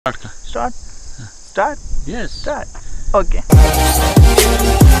Start? Yes. Start. Okay.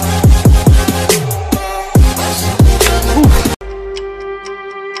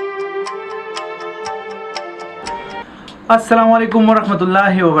 अस्सलामुअलैकुम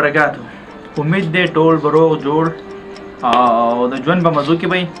वरहमतुल्लाहि वबरकातुहू। उम्मीद दे टोल बरोग जोड़ او د ژوند په موضوع کې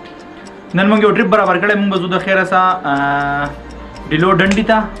به نن موږ یو ټریپ برابر کړی. موږ به ځو د خیره سه ډیلو ډنډي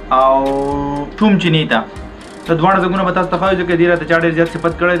ته او ټوم چیني ته. د دواړه ځایونه به تاسو ته ښایي ځکه دې راته چا ډېر زیات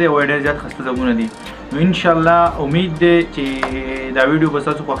صفت کړی دی او ډېر زیات ښایسته ځایونه دي. نو انشاءالله امید دی چې دا ویډیو به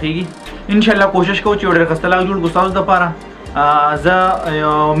ستاسو خوښیږي. انشاءالله کوشش کوو چې یو ډېر ښایسته لاګ جوړ کړو ستاسو دپاره. زه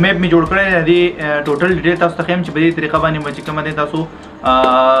یو میپ مې جوړ کړی دی ټوټل ډیټیل تاسو ته ښیم چې په دې طریقه باندې به چې کومه دی تاسو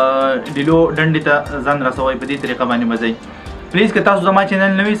ډیلو ډنډي ته ځان رسوئ. په دې طریقه باندې به ځئ. پلیز که تاسو زما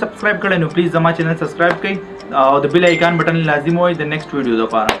چینل نوی سبسکرایب کړئ نو پلیز زما چینل سبسکرایب کړئ او د بیل آیکان بټن لازم وای د نیکسټ ویډیو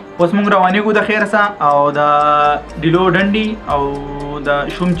لپاره. اوس موږ روانېږو د خیر سه او د ډیلو ډنډي او د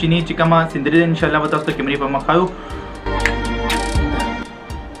شوم چیني چې کومه سندري ده انشاءالله به تاسو ته کیمرې په مخ ښایو.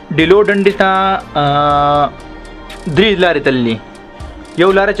 ډیلو ډنډي ته درې لارې تللي. یو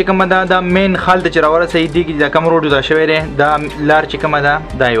لاره چې کومه ده دا مین خال ته چې راورسوي دې کې دا کوم روډ جوړ شوی دی دا لار چې کومه ده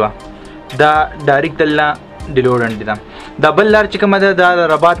دا یوه دا ډایرکټ تلله ډیلو ډنډي ته. دا بل لار چې کومه ده دا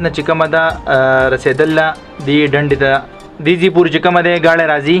رباط نه چې کومه ده رسېدله دې ډنډي ته دې ځي پورې چې کومه دی ګاډی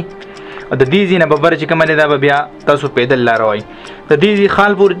راځي او د دې ځي نه ببر چې کومه دی دا به بیا تاسو پیدل لاره وایي. د دې ځي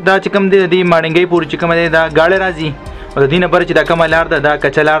خال پورې دا چې کوم دی د دې ماڼینګۍ پورې چې کومه دی دا ګاډی راځي او د دې نه بر چې دا کومه لار ده دا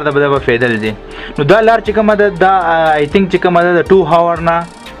کچه لار ده به پیدل ځي. نو دا لار چې کومه ده دا آی تھنک چې کومه ده د 2 هاور نه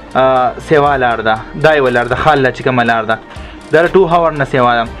سیوا لار ده. دا یوه لار ده خال چې کومه لار ده دا 2 هاور نه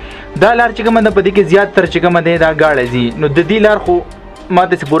سیوا ده. دا لار چې کومه ده په دې کې زیات تر چې کومه دی دا ګاډی ځي. نو د دې لار خو ما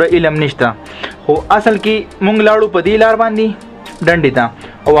ته پوره علم نشته خو اصل کې مونږ لاړو په دې لار باندې ډنډي ته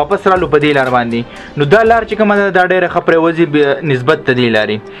او واپس رالو په دې لار باندې. نو دا لار چې کومه ده دا ډېره ښه پرېوځي نسبت ته دې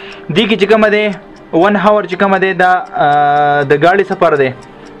لارې. دې کې چې کومه دی 1 هاور چې کومه دی دا د ګاډي سفر دی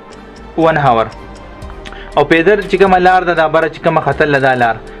 1 هاور او پیدل چې کومه لار ده دا بره چې کومه ختله دا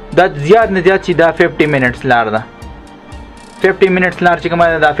لار دا زیات نه زیات چې دا 50 منټس لار ده. 50 منټس لار چې کومه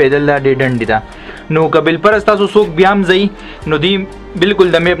دا پیدل ده ډې ډنډي ده. نو که بلپرس تاسو څوک بیا هم ځئ نو دی بالکل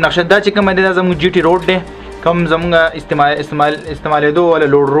د میپ نقشه دا چې کومه دی دا زموږ جي ټي روډ دی کوم زموږ استعمالېدو والا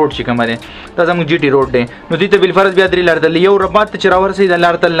لوډ روډ چې کومه دی دا زموږ جي ټي روډ دی. نو دې ته بالفرض بیا درې لار تللی. یو رباط ته چې راورسئ دا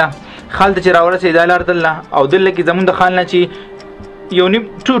لار تلله خال ته چې راورسئ دا لار تلله او دلته کې زموږ د خال نه چې یو نیم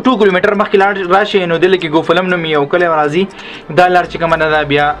 2 کیلومتر مخکې لار راشئ نو دلته کې ګوفلم نوم یو کلی راځي دا لار چې کومه ده دا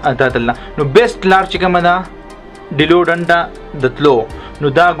بیا دا تلله. نو بیسټ لار چې کومه ده ډیلو ډنډا د تلو نو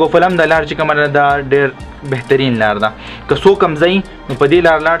دا ګوفلم د لار چې کومه ده دا ډېر بهترین لار ده. که څوک هم ځئ نو په دې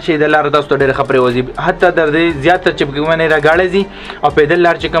لار لاړ شئ د لار تاسو ته ډېره ښه پرېوځي. حتی تر دې زیاتره چې کومه نه راګاډی ځي او پیدل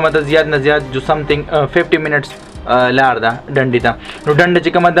لار چې کومه ده زیات نه زیات جو سمثینګ 50 منټس لار ده ډنډي ته. نو ډنډه چې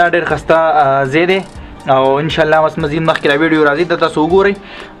کومه ده ډېر ښایسته ځای دی او انشاءالله اوس مزید مخکې را ویډیو راځي ته تاسو وګورئ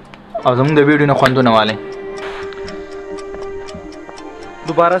او زموږ د ویډیو نه خوندونه والئ.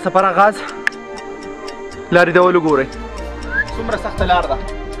 دوباره سفر آغاز لارې ډول وګورئ څومره سخته لار ده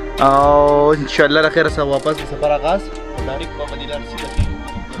او انشاءالله د خیره سره واپس د سفر آغاز او ډایرکټ به په دې لار سیده کېږو.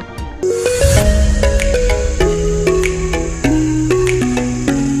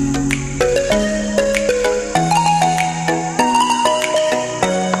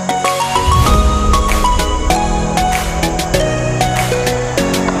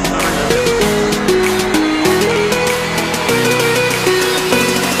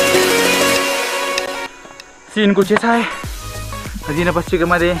 सीन कुछ ऐसा है हजीना बस के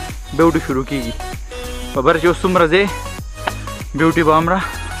मदे ब्यूटी शुरू की बबर जो सुमर जे ब्यूटी बामरा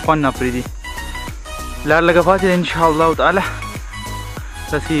कौन ना प्रीति लार लगा पाते इंशाअल्लाह ताला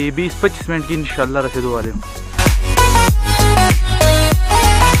तसी 20-25 मिनट की इंशाअल्लाह रसीद वाले हूँ.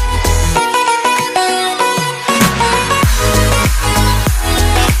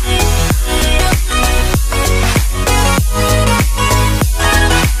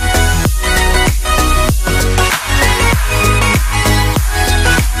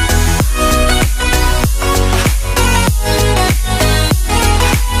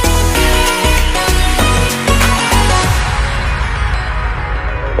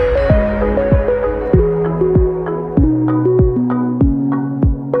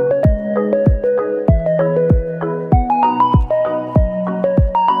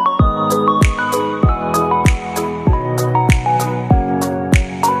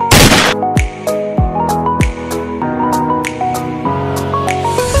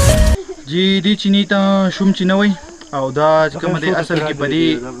 जी दी चीनी ता शुम चीनवई او دا کوم دی اصل کې پدې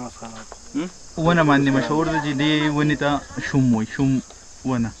ونه باندې مشهور دی دی ونی ته شوم وای شوم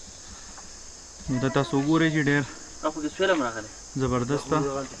ونه نو دا تاسو ګورئ چې ډېر زبردست ده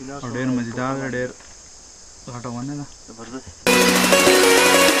او ډېر مزیدار ده، ډېر غټه ونه ده.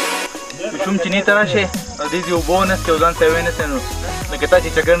 کوم چې نیته راشئ او دې ځای اوبه ونڅکئ او ځان ته یې ونیسئ نو لکه تا چې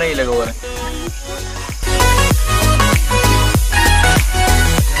چکر نه یې لګولی.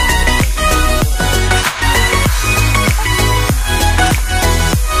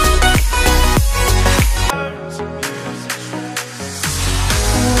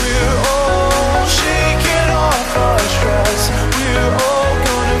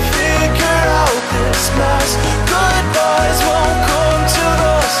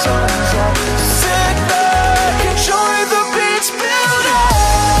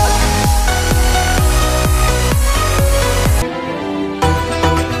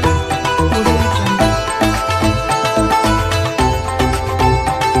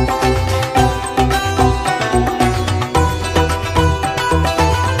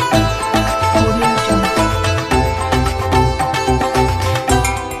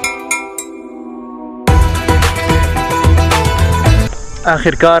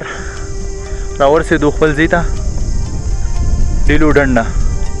 آخرکار راورسېدو خپل ځای ته ډیلو ډنډه،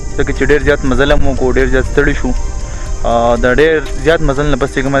 ځکه چې ډېر زیات مزل هم وکړو، ډېر زیات ستړي شو. د ډېر زیات مزل نه پس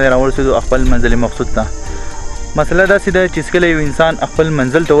چې کومه دی راورسېدو خپل منزل مقصود ته. مسله داسې ده چې هېڅکله یو انسان خپل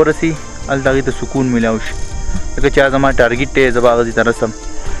منزل ته ورسي هلته هغې ته سکون میلاو شي، ځکه چې زما ټارګېټ دی، زه به هغه ځای ته رسم.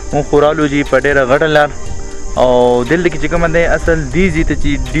 مونږ خو رالو جي په ډېره غټه لار او دلته کې چې کومه دی اصل دې ځای ته چې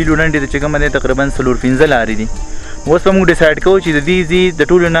ډیلو ډنډې ته چې کومه دی تقریبا 4-5 لارې دي. اوس به موږ ډیسایډ کوو چې د دې ځای د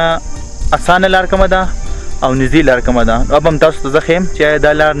ټولو نه اسانه لار کومه ده او نږدې لار کومه ده. اب هم تاسو ته زه ښیم چې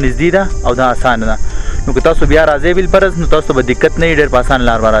دا لار نږدې ده او دا اسانه ده. نو که تاسو بیا راځئ بالفرض نو تاسو به دقت نه وي، ډېر په اسانه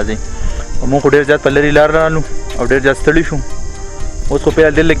لار به راځئ. موږ خو ډېر زیات په لرې لار رالو او ډېر زیات ستړي شو. اوس خو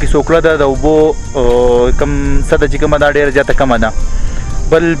فعل دلته کې سوکړه ده، د اوبو کم سطحه چې کومه ده ډېره زیاته کمه ده.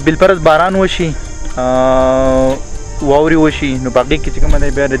 بل بالفرض باران وشي واورې وشي نو په هغې کې چې کومه ده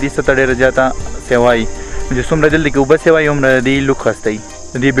بیا د دې سطحه ډېره زیاته سیوایي، چې څومره دلته کې اوبه سیوایي هومره د دې لوک ښایسته وي،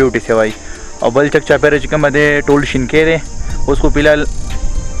 د دې بیوټي سیوایي. او بل چک چاپېره چې کومه دی ټول شینکی دی. اوس خو فلحال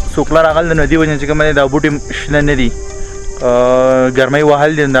سوکړه راغل ده نو دې وجې نه چې کومه دی دا بوټي شنه نه دي، ګرمۍ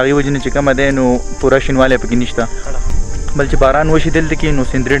وهل دي، نو د هغې وجې نه چې کومه دی نو پوره شینوالی پکې نشته. بل چې باران وشي دلته کې نو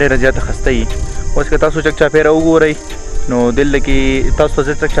سیندرې ډېره زیاته ښایسته وي. اوس که تاسو چک چاپېره وګورئ نو دلته کې تاسو ته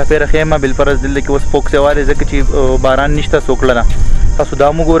زه چک چاپېره ښیم بالفرض دلته کې اوس فوک سیواری ځکه چې باران نشته، سوکړه ده. تاسو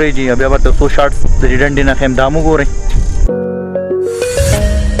دا مو ګورئ جي، بیا ورته څو شارټس د دې ډنډې نه ښیم دا مو ګورئ.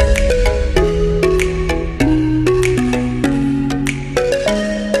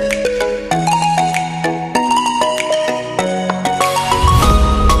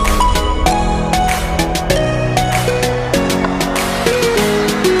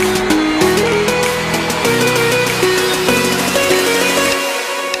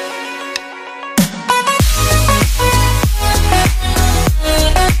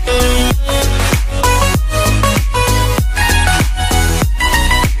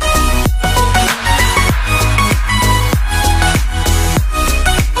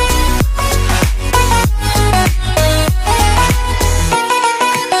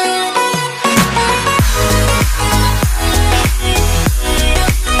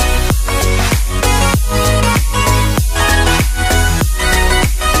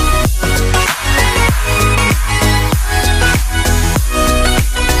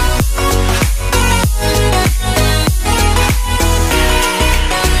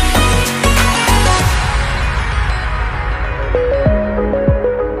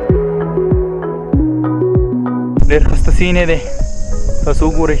 ډېر ښایسته سینې دی، تاسو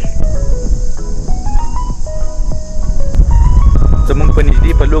وګورئ. زمونږ په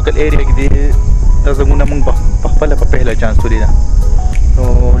نږدې په لوکل ایریا کې دی دا ځایونه مونږ په خپله په پهله چانس ولې ده. نو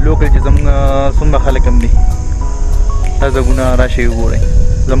لوکل چې زمونږ څومره خلک هم دي دا ځایونه راشئ وګورئ.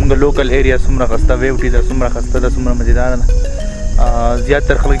 زمونږ لوکل ایریا څومره ښایسته ویوټي ده، څومره ښایسته ده، څومره مزیداره ده.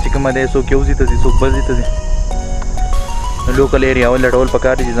 زیاتر خلک چې کومه دی څوک یو ځای ته ځي څوک بل ځای ته ځي. نو لوکل ایریا ولټول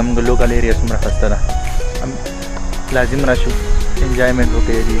پکار دي چې زمونږ لوکل ایریا څومره ښایسته ده. لازم راشو انجوایمنټ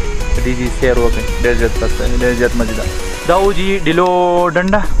وکړئ، د دې سیر وکړئ، ډېر زیات مزیدار. دا و جي ډیلو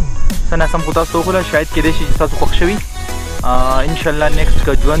ډنډه څه ناسم خو تاسو وکړله، شاید کېدای شي چې تاسو خوښ شوي. انشاءالله نیکسټ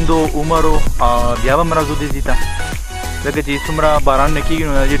که ژوند و عمر و بیا به هم راځو دې ځای ته، ځکه چې څومره بارانونه کېږي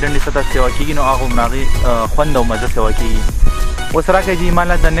نو د دې ډنډې سطحه سیوا کېږي نو هغه همره هغې خوند او مزه سیوا کېږي. اوس راکړئ جي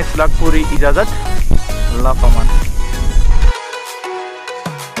ماله د نیکسټ بلاګ پورې اجازت. الله پامان.